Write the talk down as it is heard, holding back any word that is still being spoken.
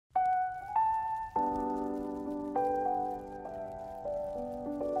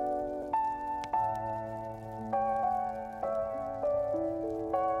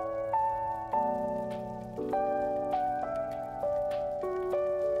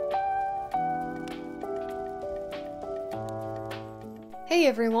Hey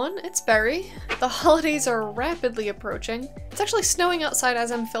everyone, it's Berry. The holidays are rapidly approaching. It's actually snowing outside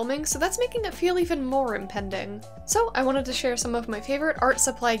as I'm filming, so that's making it feel even more impending. So I wanted to share some of my favorite art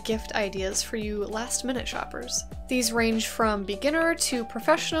supply gift ideas for you last-minute shoppers. These range from beginner to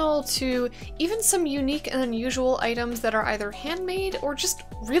professional to even some unique and unusual items that are either handmade or just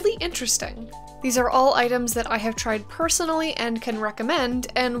really interesting. These are all items that I have tried personally and can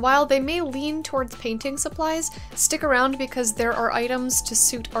recommend, and while they may lean towards painting supplies, stick around because there are items to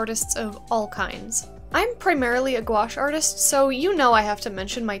suit artists of all kinds. I'm primarily a gouache artist, so you know I have to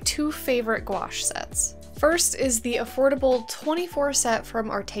mention my two favorite gouache sets. First is the affordable 24 set from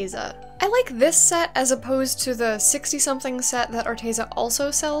Arteza. I like this set as opposed to the 60-something set that Arteza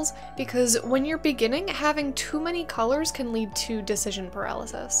also sells, because when you're beginning, having too many colors can lead to decision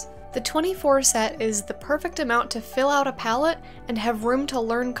paralysis. The 24 set is the perfect amount to fill out a palette and have room to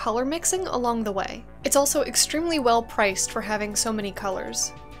learn color mixing along the way. It's also extremely well priced for having so many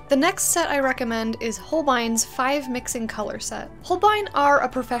colors. The next set I recommend is Holbein's 5 Mixing Color Set. Holbein are a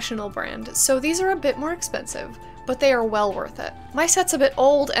professional brand, so these are a bit more expensive, but they are well worth it. My set's a bit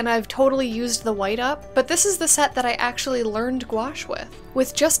old and I've totally used the white up, but this is the set that I actually learned gouache with.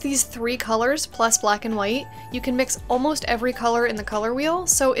 With just these 3 colors plus black and white, you can mix almost every color in the color wheel,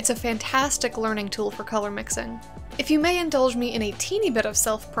 so it's a fantastic learning tool for color mixing. If you may indulge me in a teeny bit of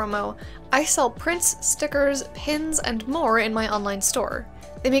self-promo, I sell prints, stickers, pins, and more in my online store.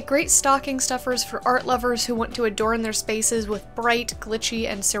 They make great stocking stuffers for art lovers who want to adorn their spaces with bright, glitchy,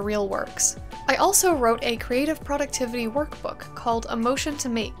 and surreal works. I also wrote a creative productivity workbook called A Motion to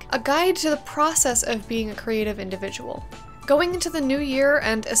Make, a guide to the process of being a creative individual. Going into the new year,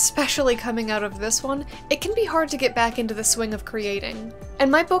 and especially coming out of this one, it can be hard to get back into the swing of creating.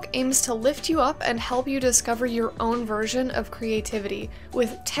 And my book aims to lift you up and help you discover your own version of creativity,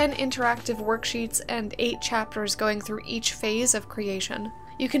 with 10 interactive worksheets and 8 chapters going through each phase of creation.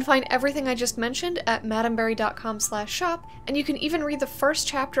 You can find everything I just mentioned at madamberry.com/shop, and you can even read the first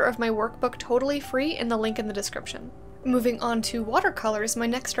chapter of my workbook totally free in the link in the description. Moving on to watercolors, my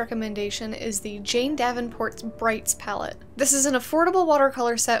next recommendation is the Jane Davenport's Brights palette. This is an affordable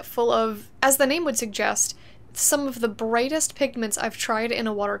watercolor set full of, as the name would suggest, some of the brightest pigments I've tried in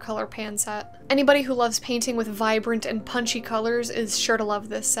a watercolor pan set. Anybody who loves painting with vibrant and punchy colors is sure to love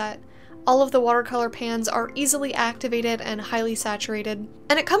this set. All of the watercolor pans are easily activated and highly saturated,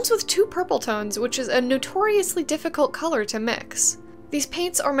 and it comes with 2 purple tones, which is a notoriously difficult color to mix. These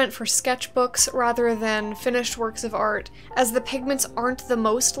paints are meant for sketchbooks rather than finished works of art, as the pigments aren't the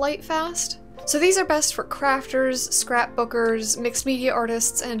most light-fast. So these are best for crafters, scrapbookers, mixed media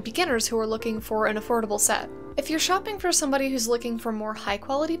artists, and beginners who are looking for an affordable set. If you're shopping for somebody who's looking for more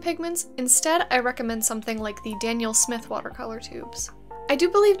high-quality pigments, instead I recommend something like the Daniel Smith watercolor tubes. I do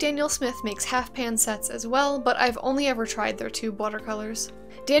believe Daniel Smith makes half-pan sets as well, but I've only ever tried their tube watercolors.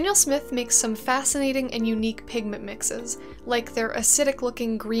 Daniel Smith makes some fascinating and unique pigment mixes, like their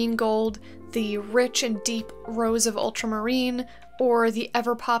acidic-looking green gold, the rich and deep rose of ultramarine, or the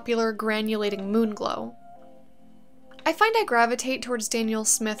ever-popular granulating moon glow. I find I gravitate towards Daniel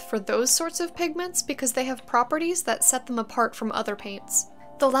Smith for those sorts of pigments because they have properties that set them apart from other paints.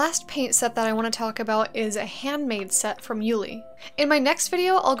 The last paint set that I want to talk about is a handmade set from Yuli. In my next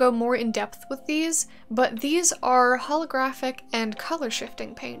video, I'll go more in depth with these, but these are holographic and color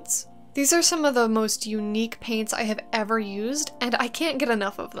shifting paints. These are some of the most unique paints I have ever used, and I can't get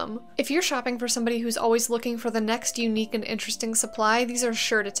enough of them. If you're shopping for somebody who's always looking for the next unique and interesting supply, these are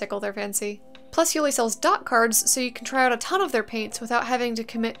sure to tickle their fancy. Plus, Yuli sells dot cards, so you can try out a ton of their paints without having to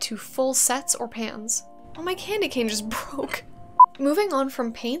commit to full sets or pans. Oh, my candy cane just broke. Moving on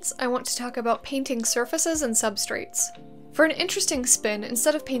from paints, I want to talk about painting surfaces and substrates. For an interesting spin,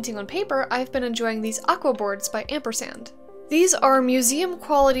 instead of painting on paper, I've been enjoying these aqua boards by Ampersand. These are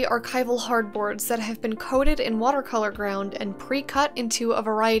museum-quality archival hardboards that have been coated in watercolor ground and pre-cut into a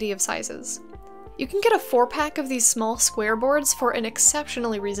variety of sizes. You can get a 4-pack of these small square boards for an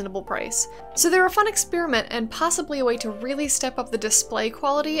exceptionally reasonable price, so they're a fun experiment and possibly a way to really step up the display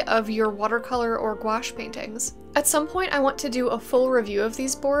quality of your watercolor or gouache paintings. At some point I want to do a full review of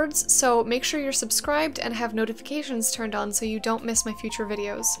these boards, so make sure you're subscribed and have notifications turned on so you don't miss my future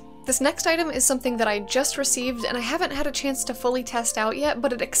videos. This next item is something that I just received and I haven't had a chance to fully test out yet,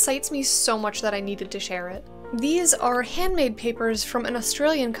 but it excites me so much that I needed to share it. These are handmade papers from an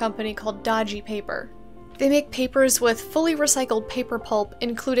Australian company called Dodgy Paper. They make papers with fully recycled paper pulp,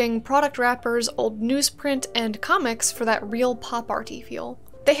 including product wrappers, old newsprint, and comics for that real pop arty feel.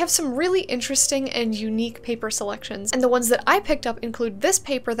 They have some really interesting and unique paper selections, and the ones that I picked up include this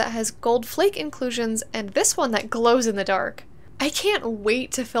paper that has gold flake inclusions and this one that glows in the dark. I can't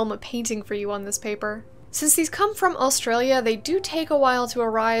wait to film a painting for you on this paper. Since these come from Australia, they do take a while to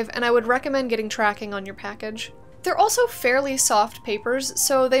arrive, and I would recommend getting tracking on your package. They're also fairly soft papers,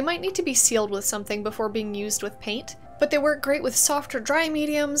 so they might need to be sealed with something before being used with paint, but they work great with softer dry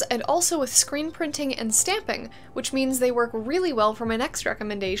mediums and also with screen printing and stamping, which means they work really well for my next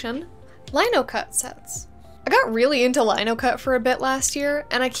recommendation, lino cut sets. I got really into lino cut for a bit last year,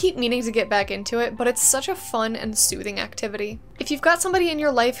 and I keep meaning to get back into it, but it's such a fun and soothing activity. If you've got somebody in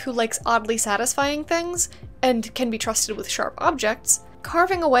your life who likes oddly satisfying things, and can be trusted with sharp objects,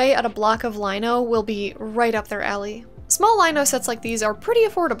 carving away at a block of lino will be right up their alley. Small lino sets like these are pretty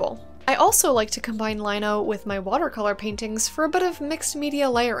affordable. I also like to combine lino with my watercolor paintings for a bit of mixed media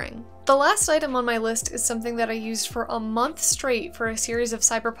layering. The last item on my list is something that I used for a month straight for a series of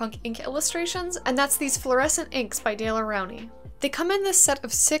cyberpunk ink illustrations, and that's these fluorescent inks by Dale Rowney. They come in this set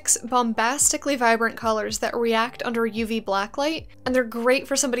of 6 bombastically vibrant colors that react under UV blacklight, and they're great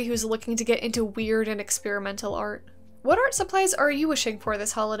for somebody who's looking to get into weird and experimental art. What art supplies are you wishing for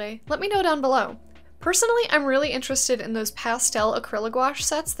this holiday? Let me know down below. Personally, I'm really interested in those pastel acrylic gouache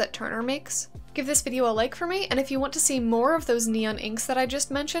sets that Turner makes. Give this video a like for me, and if you want to see more of those neon inks that I just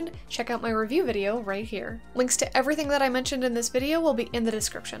mentioned, check out my review video right here. Links to everything that I mentioned in this video will be in the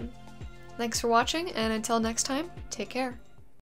description. Thanks for watching, and until next time, take care.